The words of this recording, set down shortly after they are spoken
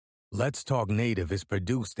Let's Talk Native is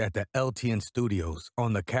produced at the LTN Studios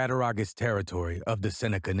on the Cattaraugus territory of the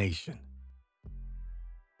Seneca Nation.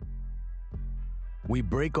 We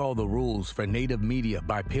break all the rules for Native media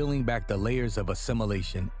by peeling back the layers of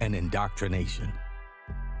assimilation and indoctrination.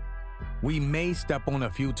 We may step on a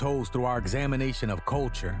few toes through our examination of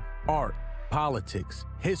culture, art, politics,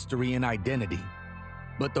 history, and identity.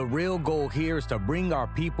 But the real goal here is to bring our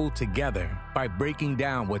people together by breaking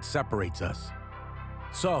down what separates us.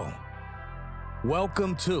 So,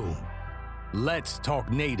 welcome to Let's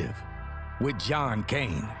Talk Native with John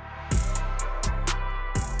Kane.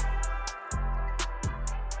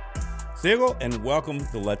 Sigo, and welcome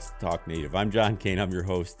to Let's Talk Native. I'm John Kane. I'm your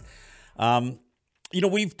host.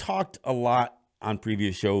 We've talked a lot on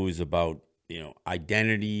previous shows about,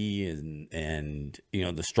 identity and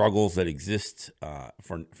the struggles that exist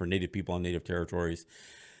for Native people on Native territories.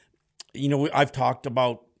 I've talked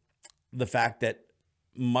about the fact that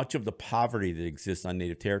much of the poverty that exists on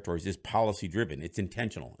Native territories is policy driven. It's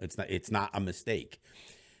intentional. It's not a mistake.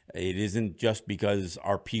 It isn't just because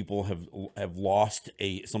our people have lost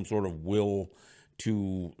some sort of will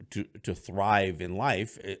to thrive in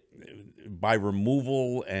life. By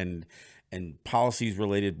removal and policies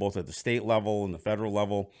related both at the state level and the federal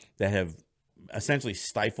level that have essentially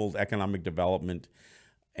stifled economic development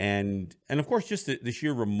and of course just the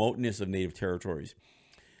sheer remoteness of Native territories.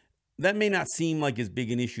 That may not seem like as big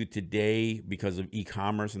an issue today because of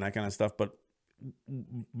e-commerce and that kind of stuff, but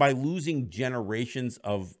by losing generations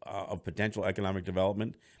of potential economic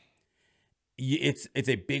development, it's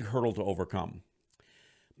a big hurdle to overcome.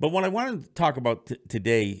 But what I wanted to talk about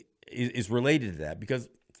today is related to that because,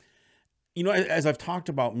 as I've talked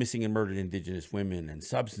about missing and murdered Indigenous women and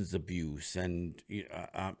substance abuse and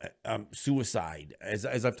suicide,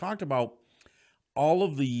 as I've talked about all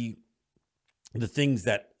of the things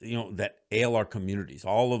that that ail our communities,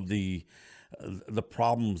 all of the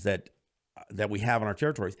problems that we have in our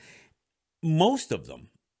territories, most of them,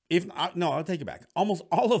 I'll take it back. Almost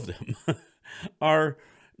all of them are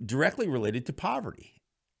directly related to poverty,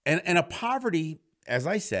 and a poverty, as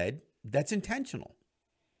I said, that's intentional.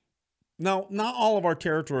 Now, not all of our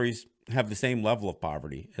territories have the same level of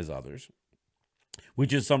poverty as others,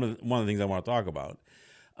 which is one of the things I want to talk about.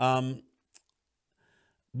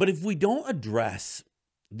 But if we don't address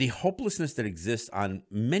the hopelessness that exists on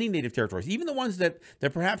many Native territories, even the ones that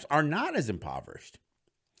perhaps are not as impoverished,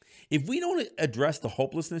 if we don't address the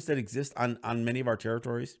hopelessness that exists on many of our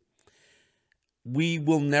territories, we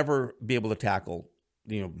will never be able to tackle,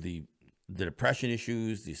 the depression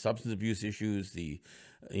issues, the substance abuse issues, the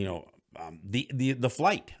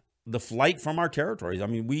flight from our territories. I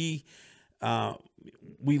mean, we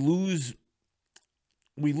lose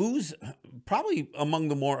probably among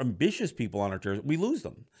the more ambitious people on our territory. We lose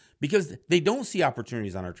them because they don't see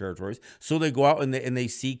opportunities on our territories. So they go out and they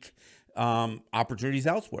seek opportunities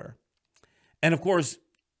elsewhere. And of course,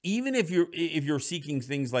 even if you're seeking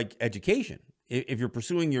things like education, if you're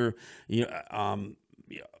pursuing your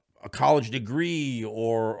a college degree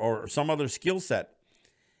or some other skill set,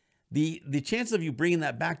 the chances of you bringing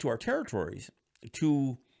that back to our territories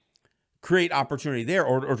to create opportunity there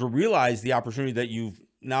or to realize the opportunity that you've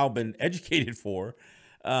now been educated for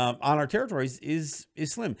on our territories is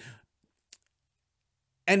slim.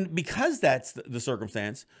 And because that's the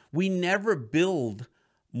circumstance, we never build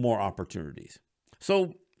more opportunities.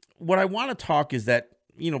 So what I want to talk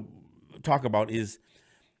about is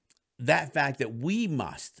that fact that we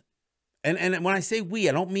must, and when I say we,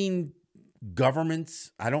 I don't mean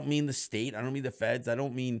governments, I don't mean the state, I don't mean the feds, I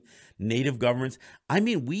don't mean Native governments. I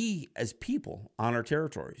mean we as people on our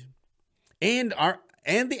territories and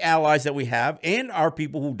the allies that we have and our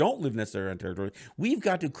people who don't live necessarily on territory. We've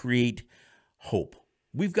got to create hope.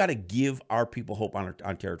 We've got to give our people hope on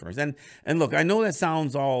territories. And look, I know that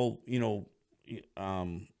sounds all, I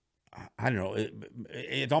don't know,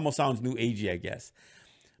 it almost sounds new agey, I guess.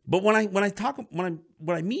 But what I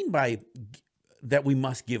mean by that we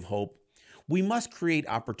must give hope, we must create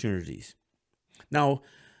opportunities. Now,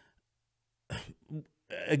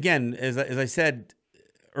 again, as I said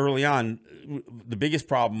early on, the biggest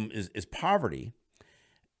problem is poverty.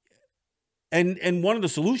 And one of the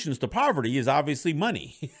solutions to poverty is obviously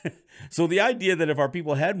money. So the idea that if our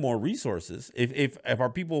people had more resources, if our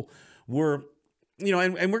people were,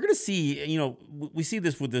 and we're going to see, we see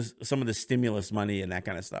this with some of the stimulus money and that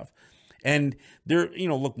kind of stuff. And there,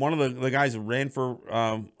 look, one of the guys who ran for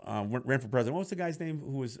president. What was the guy's name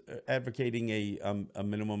who was advocating a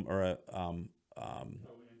minimum or a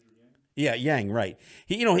Yeah, Yang, right.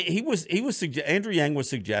 Andrew Yang was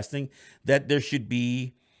suggesting that there should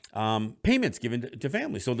be payments given to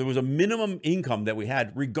families. So there was a minimum income that we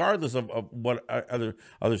had, regardless of what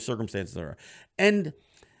other circumstances there are. And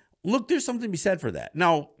look, there's something to be said for that.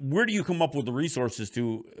 Now, where do you come up with the resources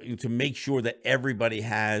to make sure that everybody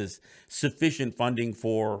has sufficient funding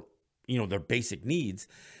for, their basic needs?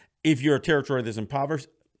 If you're a territory that's impoverished,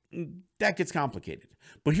 that gets complicated.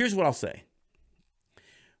 But here's what I'll say.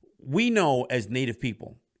 We know as Native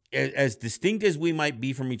people, as distinct as we might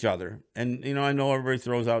be from each other, and, I know everybody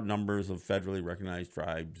throws out numbers of federally recognized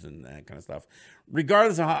tribes and that kind of stuff.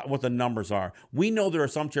 Regardless of what the numbers are, we know there are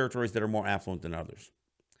some territories that are more affluent than others.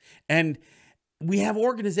 And we have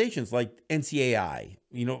organizations like NCAI.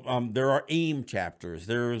 There are AIM chapters.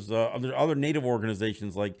 There's other Native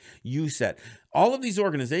organizations like USET. All of these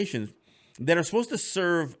organizations that are supposed to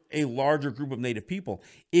serve a larger group of Native people.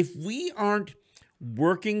 If we aren't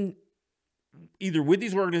working either with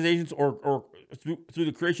these organizations or through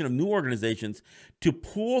the creation of new organizations to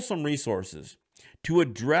pool some resources to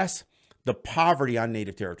address the poverty on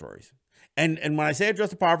Native territories. And when I say address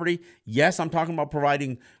the poverty, yes, I'm talking about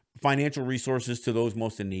providing financial resources to those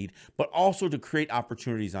most in need, but also to create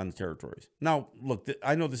opportunities on the territories. Now, look,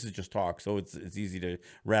 I know this is just talk, so it's easy to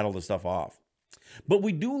rattle this stuff off. But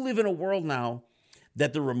we do live in a world now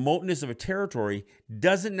that the remoteness of a territory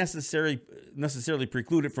doesn't necessarily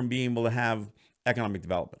preclude it from being able to have economic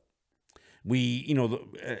development.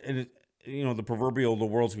 The proverbial, the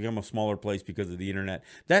world's become a smaller place because of the internet.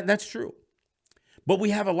 That's true. But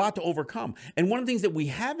we have a lot to overcome. And one of the things that we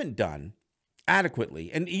haven't done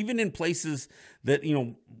adequately, and even in places that,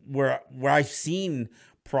 where I've seen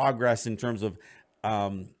progress in terms of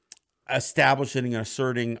establishing and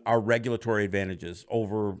asserting our regulatory advantages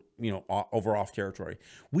over off territory,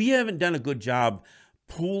 we haven't done a good job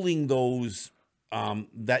pooling those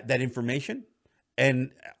that information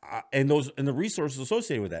and the resources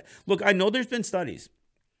associated with that. Look, I know there's been studies.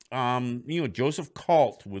 Joseph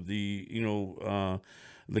Kalt with the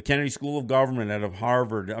Kennedy School of Government out of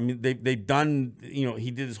Harvard. I mean, they've done,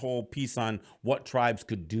 he did his whole piece on what tribes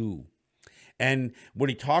could do. And what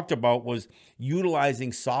he talked about was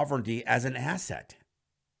utilizing sovereignty as an asset.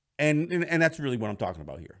 And that's really what I'm talking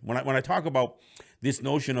about here. When I talk about this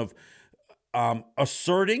notion of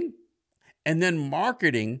asserting and then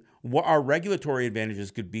marketing what our regulatory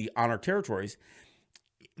advantages could be on our territories,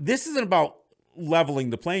 this isn't about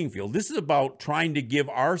leveling the playing field. This is about trying to give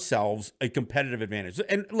ourselves a competitive advantage.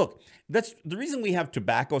 And look, that's the reason we have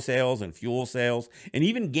tobacco sales and fuel sales and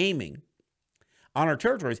even gaming on our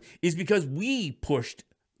territories is because we pushed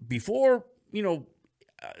before,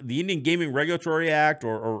 the Indian Gaming Regulatory Act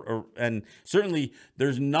and certainly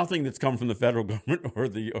there's nothing that's come from the federal government or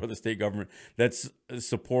the state government that's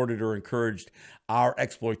supported or encouraged our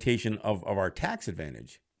exploitation of our tax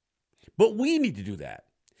advantage. But we need to do that.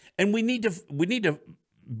 And we need to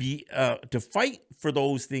be to fight for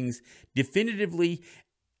those things definitively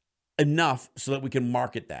enough so that we can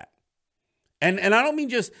market that. And I don't mean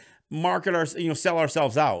just market sell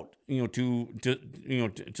ourselves out,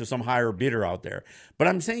 to some higher bidder out there. But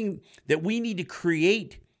I'm saying that we need to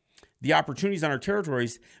create the opportunities on our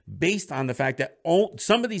territories based on the fact that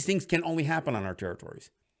some of these things can only happen on our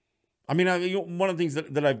territories. I mean, one of the things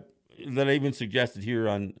that I even suggested here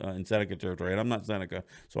in Seneca territory, and I'm not Seneca,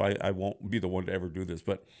 so I won't be the one to ever do this.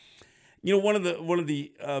 But one of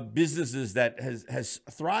the businesses that has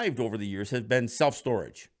thrived over the years has been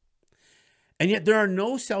self-storage, and yet there are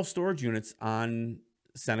no self-storage units on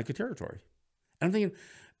Seneca territory. And I'm thinking,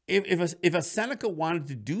 if a Seneca wanted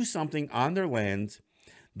to do something on their lands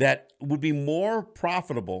that would be more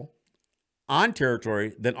profitable on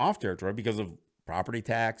territory than off territory because of property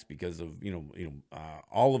tax, because of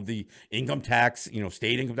all of the income tax,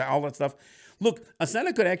 state income tax, all that stuff. Look, a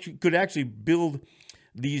Seneca could actually build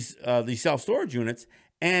these self-storage units,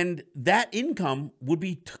 and that income would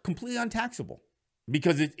be completely untaxable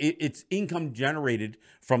because it's income generated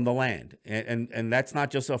from the land, and that's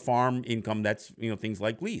not just a farm income. That's things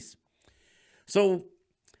like lease. So,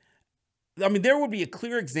 I mean, there would be a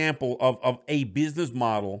clear example of a business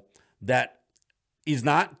model that is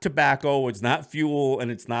not tobacco, it's not fuel,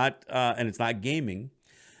 and it's not gaming,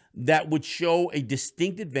 that would show a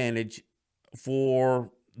distinct advantage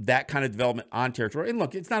for that kind of development on territory. And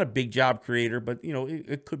look, it's not a big job creator, but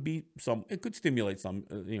it could be it could stimulate some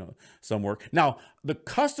work. Now, the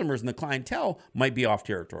customers and the clientele might be off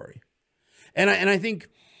territory, and I think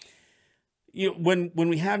when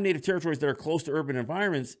we have native territories that are close to urban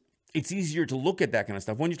environments, it's easier to look at that kind of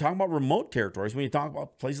stuff. When you talk about remote territories, when you talk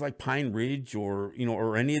about places like Pine Ridge or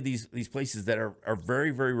any of these places that are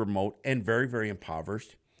very, very remote and very, very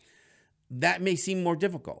impoverished, that may seem more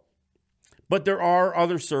difficult. But there are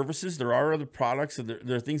other services, there are other products, and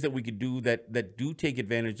there are things that we could do that do take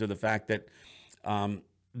advantage of the fact that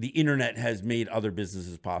the internet has made other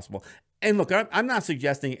businesses possible. And look, I'm not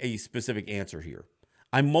suggesting a specific answer here.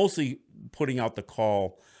 I'm mostly putting out the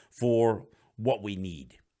call for what we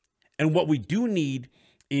need. And what we do need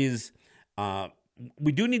is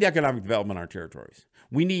we do need economic development in our territories.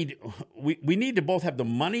 We need to both have the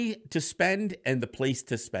money to spend and the place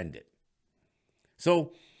to spend it.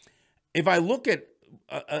 So if I look at,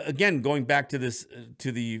 again, going back to this,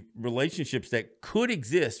 to the relationships that could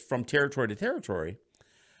exist from territory to territory,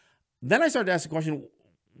 then I start to ask the question,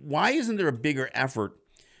 why isn't there a bigger effort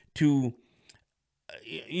to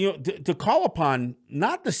call upon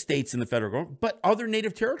not the states and the federal government, but other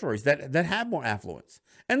native territories that have more affluence?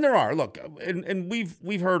 And there are. Look, and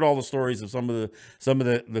we've heard all the stories of some of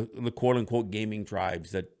the quote unquote gaming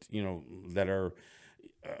tribes that are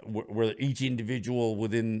where each individual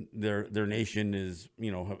within their nation is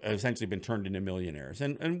have essentially been turned into millionaires,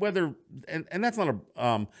 and whether and that's not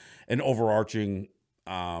an overarching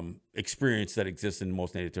experience that exists in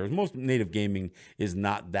most native territories. Most native gaming is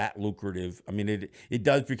not that lucrative. I mean, it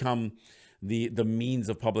does become the means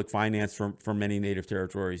of public finance for many native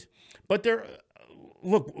territories. But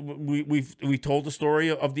look, we told the story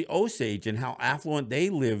of the Osage and how affluent they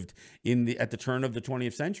lived at the turn of the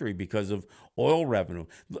 20th century because of oil revenue.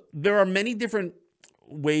 There are many different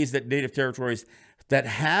ways that native territories that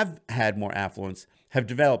have had more affluence have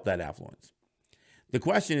developed that affluence. The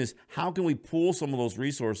question is, how can we pool some of those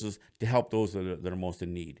resources to help those that are most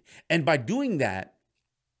in need? And by doing that,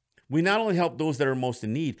 we not only help those that are most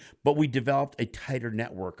in need, but we developed a tighter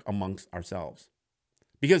network amongst ourselves.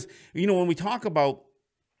 Because, when we talk about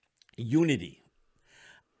unity,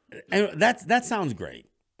 and that sounds great.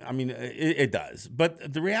 I mean, it does.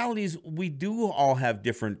 But the reality is we do all have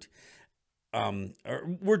different,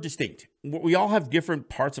 we're distinct. We all have different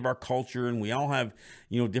parts of our culture, and we all have,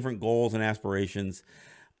 different goals and aspirations.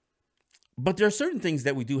 But there are certain things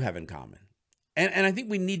that we do have in common. And I think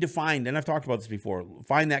we need to find, and I've talked about this before,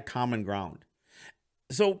 find that common ground.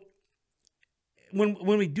 So when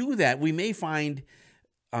we do that, we may find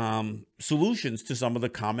solutions to some of the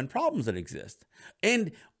common problems that exist.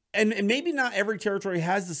 And maybe not every territory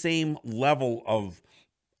has the same level of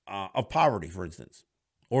poverty, for instance,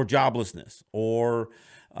 or joblessness, or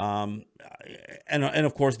and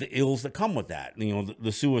of course the ills that come with that.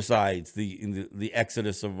 The suicides, the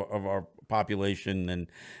exodus of our population, and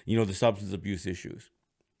the substance abuse issues.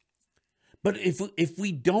 But if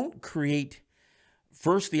we don't create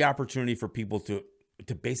first the opportunity for people to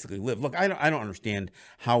basically live. Look, I don't understand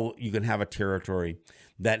how you can have a territory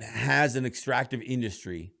that has an extractive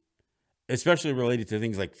industry, especially related to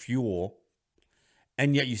things like fuel,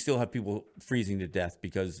 and yet you still have people freezing to death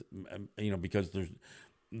because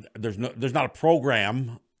there's not a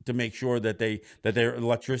program to make sure that their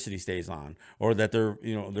electricity stays on, or that their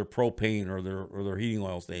propane or their heating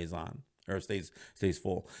oil stays on or stays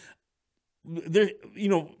full. There,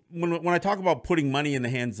 when I talk about putting money in the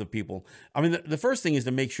hands of people, I mean, the first thing is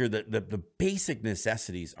to make sure that the basic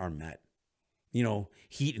necessities are met.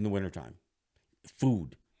 Heat in the wintertime,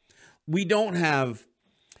 food. We don't have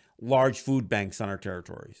large food banks on our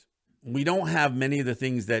territories. We don't have many of the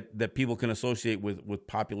things that people can associate with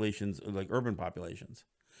populations, like urban populations.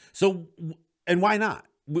 So, and why not?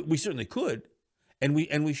 We certainly could, and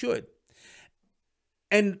we should.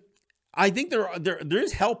 And I think there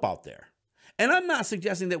is help out there. And I'm not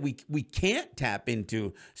suggesting that we can't tap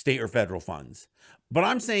into state or federal funds, but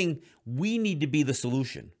I'm saying we need to be the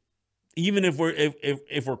solution, even if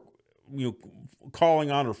we're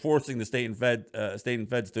calling on or forcing the state and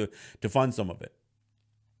feds to fund some of it.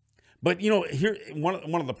 But here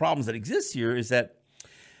one of the problems that exists here is that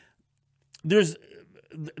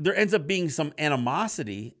there ends up being some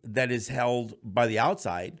animosity that is held by the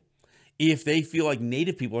outside if they feel like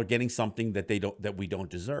Native people are getting something that we don't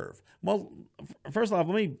deserve. Well, first off,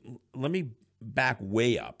 let me back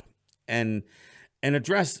way up and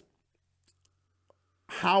address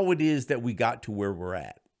how it is that we got to where we're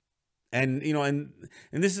at. And and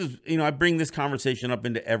this is, I bring this conversation up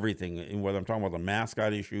into everything, whether I'm talking about the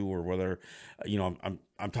mascot issue or whether I'm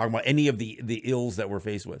talking about any of the ills that we're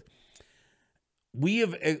faced with.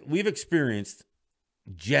 We've experienced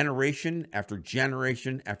generation after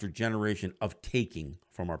generation after generation of taking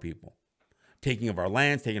from our people, taking of our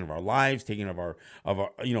lands, taking of our lives, taking of our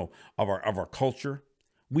culture.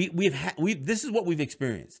 This is what we've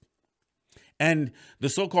experienced. And the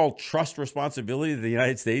so-called trust responsibility of the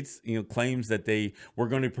United States, claims that they were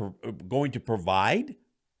going to provide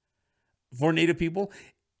for Native people,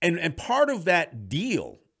 and part of that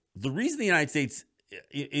deal, the reason the United States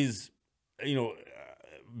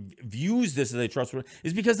views this as a trustworthy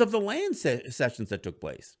is because of the land cessions that took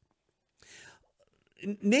place.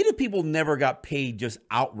 Native people never got paid just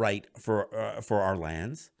outright for our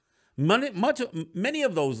lands. Much of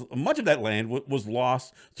that land was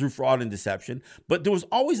lost through fraud and deception, but there was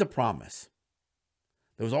always a promise.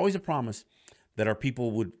 There was always a promise that our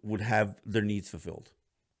people would have their needs fulfilled.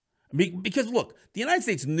 Because look, the United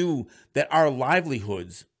States knew that our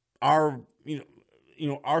livelihoods, our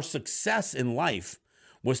success in life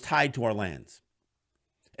was tied to our lands.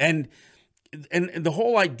 And the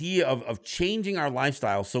whole idea of changing our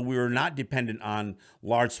lifestyle so we were not dependent on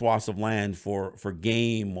large swaths of land for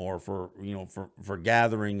game or for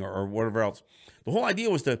gathering or whatever else. The whole idea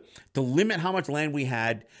was to limit how much land we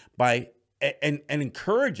had and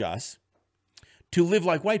encourage us to live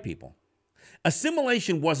like white people.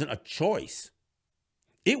 Assimilation wasn't a choice.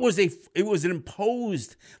 It was an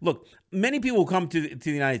imposed. Look, many people come to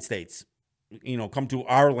the United States, come to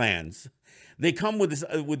our lands. They come with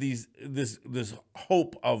this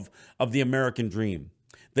hope of the American dream,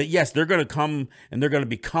 that yes, they're going to come and they're going to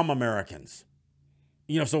become Americans.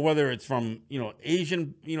 So whether it's from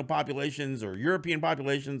Asian populations or European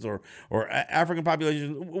populations or African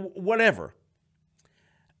populations, whatever.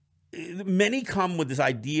 Many come with this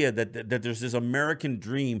idea that there's this American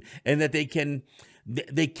dream and that they can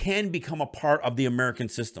become a part of the American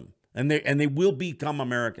system. And they will become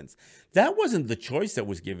Americans. That wasn't the choice that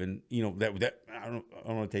was given. That I don't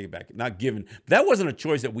want to take it back. Not given. That wasn't a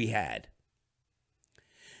choice that we had.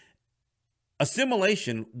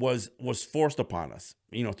 Assimilation was forced upon us.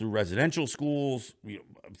 Through residential schools.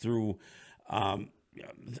 Through,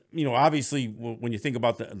 obviously when you think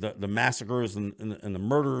about the massacres and the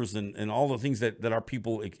murders and all the things that our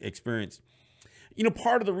people experienced.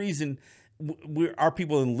 Part of the reason our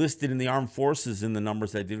people enlisted in the armed forces in the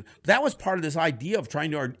numbers that did. That was part of this idea of trying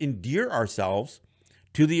to endear ourselves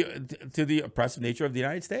to the oppressive nature of the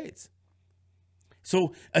United States.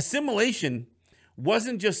 So assimilation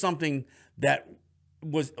wasn't just something that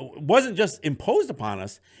wasn't just imposed upon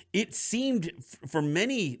us. It seemed for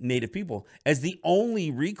many Native people as the only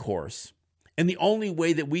recourse and the only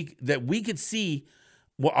way that we could see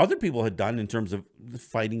what other people had done in terms of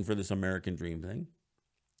fighting for this American dream thing.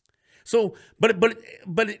 So, but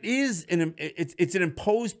it is it's an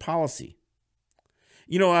imposed policy.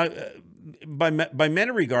 By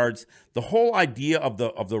many regards, the whole idea of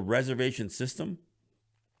the reservation system,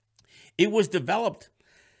 it was developed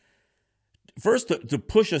first to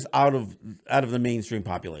push us out of the mainstream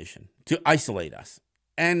population, to isolate us.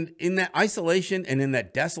 And in that isolation and in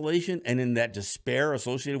that desolation and in that despair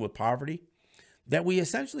associated with poverty, that we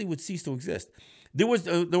essentially would cease to exist. There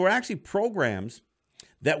were actually programs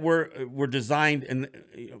that were designed, and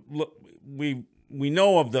look, we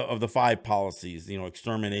know of the five policies,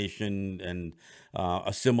 extermination and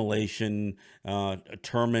assimilation,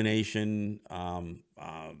 termination, all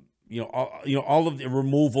of the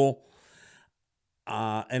removal,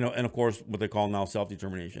 and of course what they call now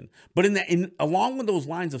self-determination. But along with those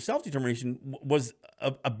lines of self-determination was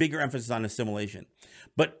a bigger emphasis on assimilation.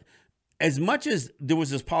 But as much as there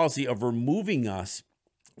was this policy of removing us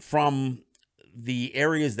from the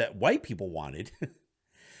areas that white people wanted,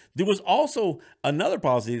 there was also another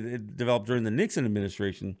policy that developed during the Nixon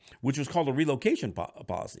administration, which was called a relocation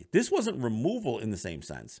policy. This wasn't removal in the same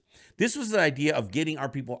sense. This was the idea of getting our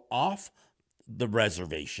people off the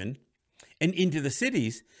reservation and into the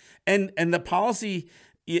cities. And the policy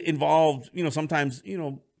involved, sometimes,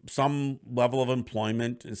 some level of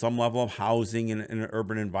employment and some level of housing in an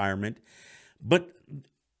urban environment. But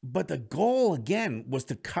the goal, again, was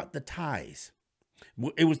to cut the ties.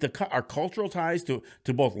 It was to cut our cultural ties to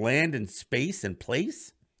both land and space and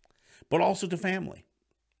place, but also to family.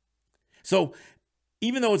 So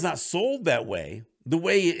even though it's not sold that way, the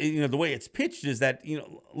way it's pitched is that,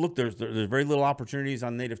 look, there's very little opportunities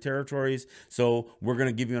on native territories, so we're going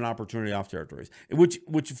to give you an opportunity off territories,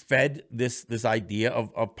 which fed this idea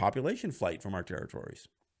of population flight from our territories.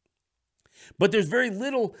 But there's very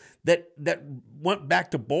little that went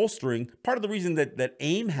back to bolstering. Part of the reason that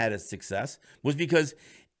AIM had its success was because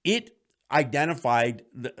it identified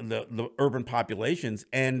the urban populations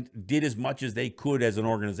and did as much as they could as an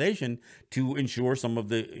organization to ensure some of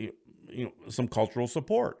the some cultural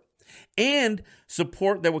support and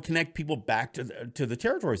support that would connect people back to the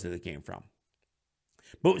territories that they came from.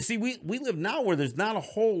 But see, we live now where there's not a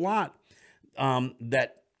whole lot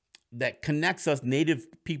that connects us native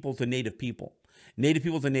people to native people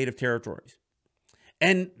to native territories.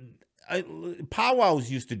 And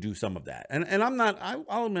powwows used to do some of that. And I'll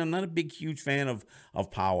admit, I'm not a big, huge fan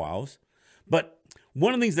of powwows. But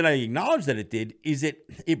one of the things that I acknowledge that it did is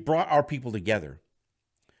it brought our people together.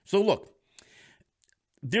 So look,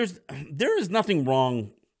 there is nothing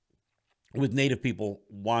wrong with Native people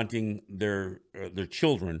wanting their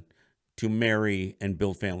children to marry and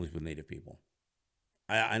build families with Native people.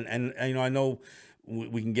 And I know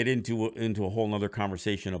we can get into a whole nother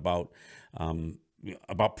conversation about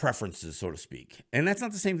preferences, so to speak. And that's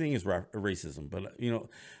not the same thing as racism,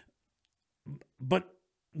 but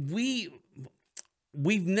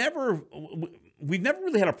we've never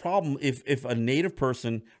really had a problem if a Native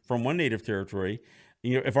person from one Native territory,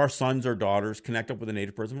 if our sons or daughters connect up with a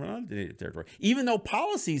Native person from another Native territory, even though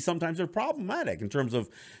policies sometimes are problematic in terms of,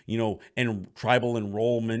 and tribal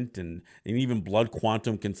enrollment and even blood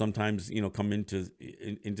quantum can sometimes, come into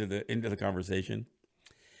the conversation.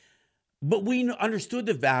 But we understood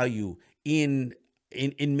the value in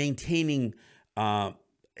maintaining that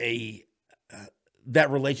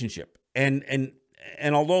relationship. And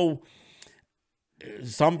although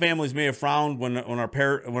some families may have frowned when our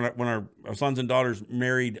sons and daughters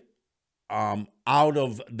married out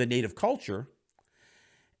of the Native culture,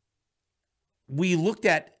 we looked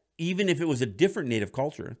at, even if it was a different Native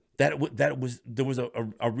culture, there was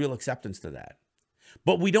a real acceptance to that.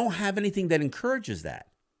 But we don't have anything that encourages that.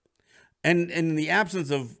 And in the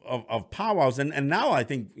absence of powwows, and now I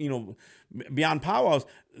think, beyond powwows,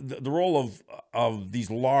 the role of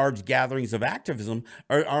these large gatherings of activism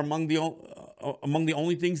are among the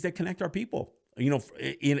only things that connect our people. In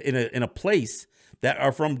a place that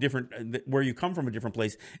are from different, where you come from a different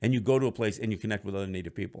place, and you go to a place and you connect with other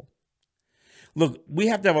Native people. Look, we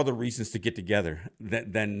have to have other reasons to get together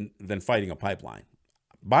than fighting a pipeline.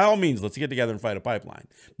 By all means, let's get together and fight a pipeline.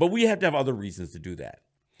 But we have to have other reasons to do that.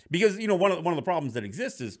 Because, one of the problems that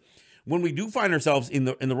exists is when we do find ourselves in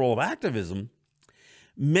the role of activism,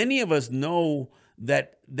 many of us know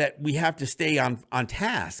that we have to stay on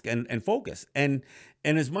task and focus. And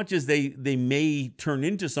as much as they may turn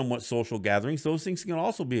into somewhat social gatherings, those things can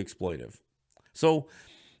also be exploitive. So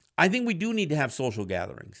I think we do need to have social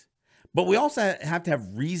gatherings. But we also have to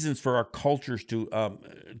have reasons for our cultures to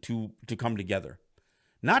come together.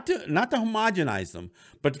 Not to homogenize them,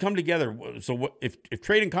 but to come together. So if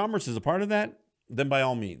trade and commerce is a part of that, then by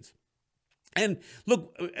all means. And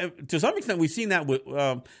look, to some extent, we've seen that with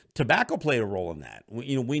tobacco played a role in that.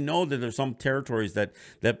 We know that there's some territories that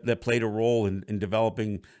played a role in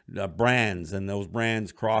developing brands, and those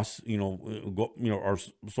brands are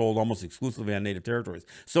sold almost exclusively on Native territories.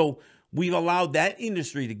 So we've allowed that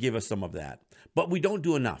industry to give us some of that, but we don't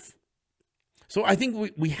do enough. So I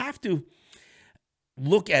think we have to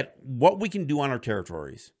look at what we can do on our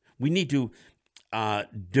territories. We need to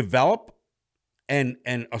develop and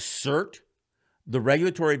assert the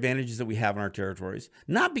regulatory advantages that we have in our territories,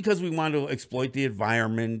 not because we want to exploit the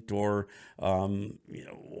environment or do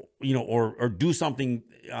something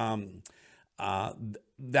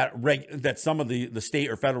that some of the state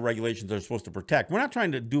or federal regulations are supposed to protect. We're not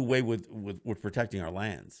trying to do away with protecting our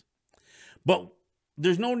lands, but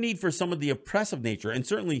there's no need for some of the oppressive nature, and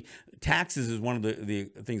certainly taxes is one of the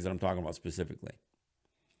things that I'm talking about specifically.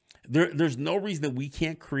 There's no reason that we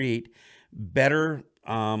can't create better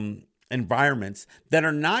environments that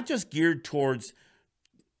are not just geared towards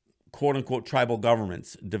quote unquote tribal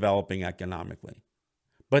governments developing economically,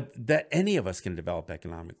 but that any of us can develop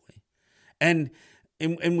economically. And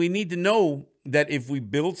we need to know that if we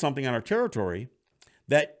build something on our territory,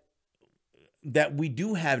 that we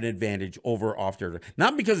do have an advantage over off territory.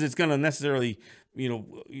 Not because it's going to necessarily,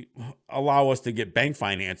 allow us to get bank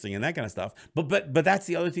financing and that kind of stuff, but that's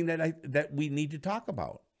the other thing that we need to talk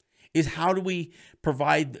about, is how do we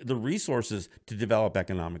provide the resources to develop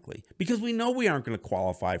economically? Because we know we aren't going to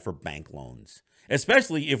qualify for bank loans,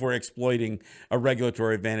 especially if we're exploiting a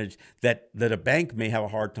regulatory advantage that a bank may have a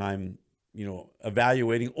hard time,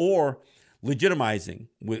 evaluating or legitimizing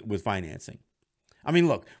with financing. I mean,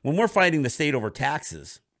 look, when we're fighting the state over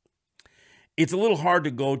taxes, it's a little hard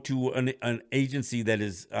to go to an agency that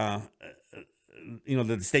is, that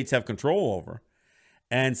the states have control over,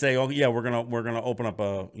 and say, oh yeah, we're gonna open up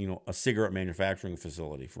a cigarette manufacturing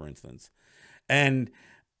facility, for instance, and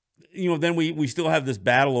then we still have this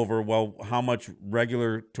battle over, well, how much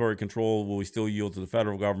regulatory control will we still yield to the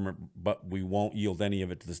federal government, but we won't yield any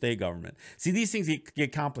of it to the state government. See, these things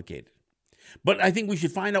get complicated. But I think we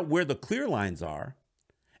should find out where the clear lines are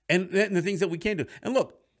and the things that we can do. And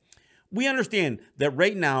look, we understand that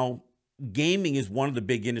right now, gaming is one of the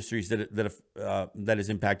big industries that has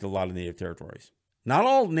impacted a lot of Native territories. Not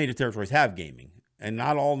all Native territories have gaming, And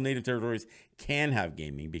not all native territories can have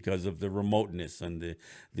gaming because of the remoteness and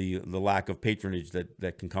the lack of patronage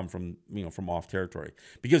that can come from, from off territory.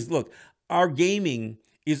 Because look, our gaming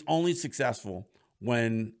is only successful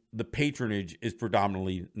when the patronage is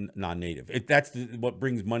predominantly non-native. That's what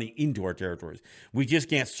brings money into our territories. We just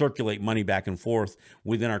can't circulate money back and forth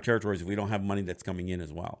within our territories if we don't have money that's coming in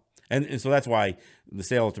as well. And so that's why the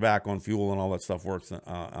sale of tobacco and fuel and all that stuff works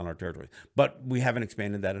on our territories. But we haven't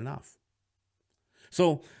expanded that enough.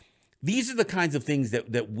 So these are the kinds of things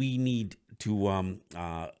that we need to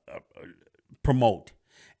promote.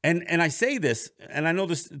 And I say this, and I know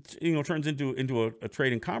this turns into a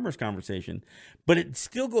trade and commerce conversation, but it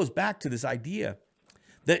still goes back to this idea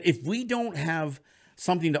that if we don't have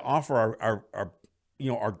something to offer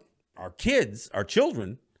our kids, our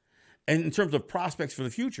children, and in terms of prospects for the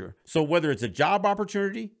future, so whether it's a job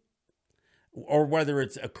opportunity or whether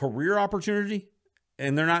it's a career opportunity,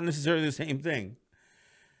 and they're not necessarily the same thing,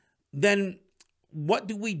 then what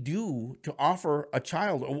do we do to offer a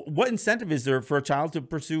child? What incentive is there for a child to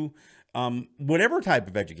pursue whatever type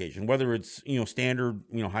of education, whether it's standard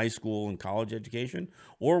high school and college education,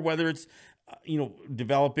 or whether it's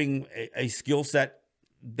developing a skill set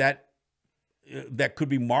that could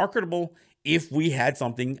be marketable if we had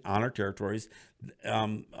something on our territories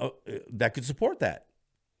that could support that.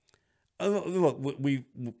 Look,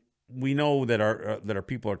 we know that our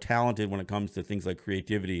people are talented when it comes to things like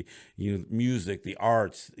creativity, music, the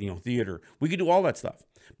arts, theater. We could do all that stuff,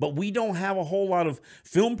 but we don't have a whole lot of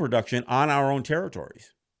film production on our own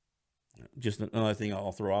territories. Just another thing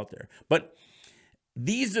I'll throw out there. But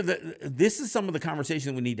this is some of the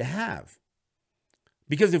conversation we need to have,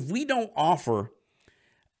 because if we don't offer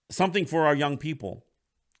something for our young people,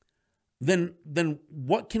 then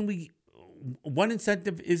what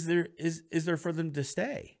incentive is there for them to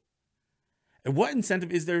stay? And what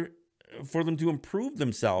incentive is there for them to improve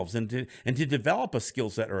themselves and to develop a skill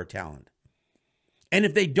set or a talent? And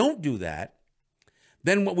if they don't do that,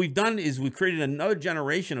 then what we've done is we've created another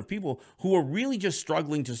generation of people who are really just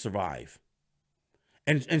struggling to survive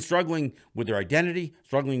and struggling with their identity,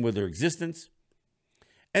 struggling with their existence.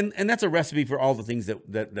 And that's a recipe for all the things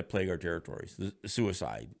that plague our territories: the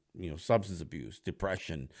suicide, substance abuse,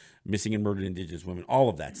 depression, missing and murdered Indigenous women, all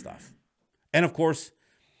of that stuff. And of course,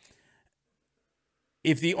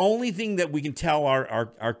 if the only thing that we can tell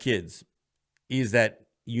our kids is that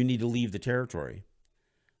you need to leave the territory,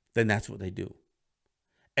 then that's what they do.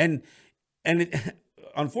 And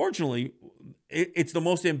unfortunately, it's the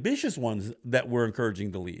most ambitious ones that we're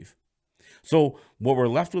encouraging to leave. So what we're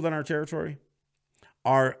left with on our territory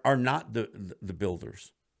are not the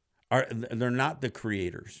builders. They're not the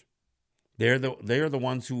creators. They are the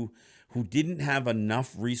ones who didn't have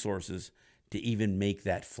enough resources to even make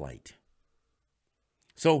that flight.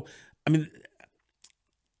 So,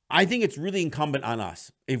 I think it's really incumbent on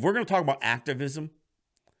us. If we're going to talk about activism,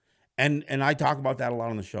 and I talk about that a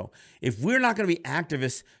lot on the show, if we're not going to be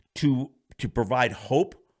activists to provide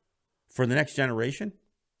hope for the next generation,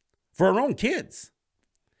 for our own kids,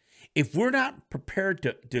 if we're not prepared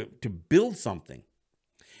to build something,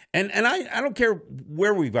 and I don't care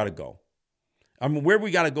where we've got to go, where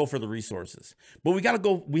we got to go for the resources, but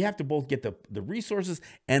we have to both get the resources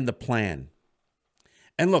and the plan.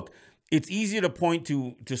 And look, it's easy to point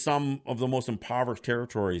to some of the most impoverished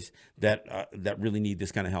territories that really need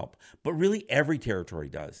this kind of help, but really every territory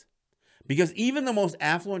does, because even the most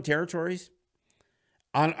affluent territories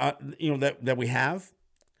that we have,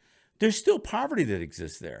 there's still poverty that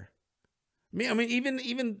exists there.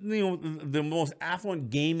 Even the most affluent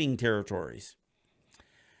gaming territories,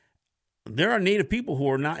 there are Native people who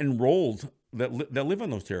are not enrolled that live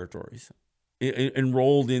on those territories,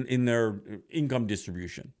 enrolled in their income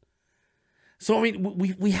distribution. So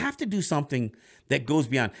we have to do something that goes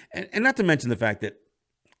beyond, and not to mention the fact that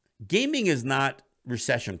gaming is not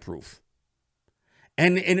recession proof,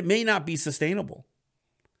 and it may not be sustainable.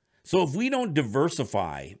 So if we don't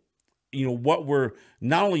diversify, what we're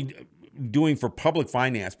not only doing for public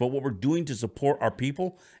finance, but what we're doing to support our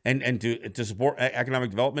people and to support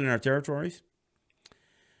economic development in our territories,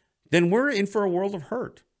 then we're in for a world of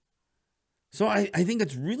hurt. So I think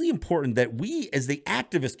it's really important that we, as the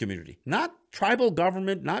activist community, not tribal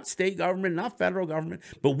government, not state government, not federal government,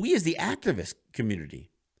 but we as the activist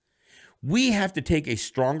community, we have to take a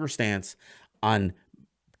stronger stance on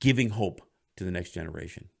giving hope to the next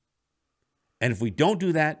generation. And if we don't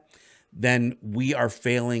do that, then we are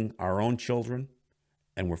failing our own children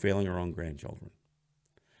and we're failing our own grandchildren.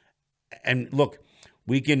 And look,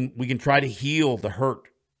 we can try to heal the hurt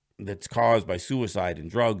that's caused by suicide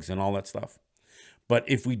and drugs and all that stuff. But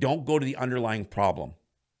if we don't go to the underlying problem,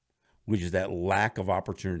 which is that lack of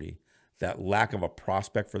opportunity, that lack of a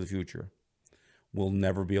prospect for the future, will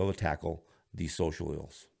never be able to tackle these social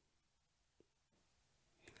ills.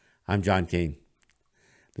 I'm John Kane.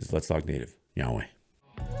 This is Let's Talk Native. Yahweh.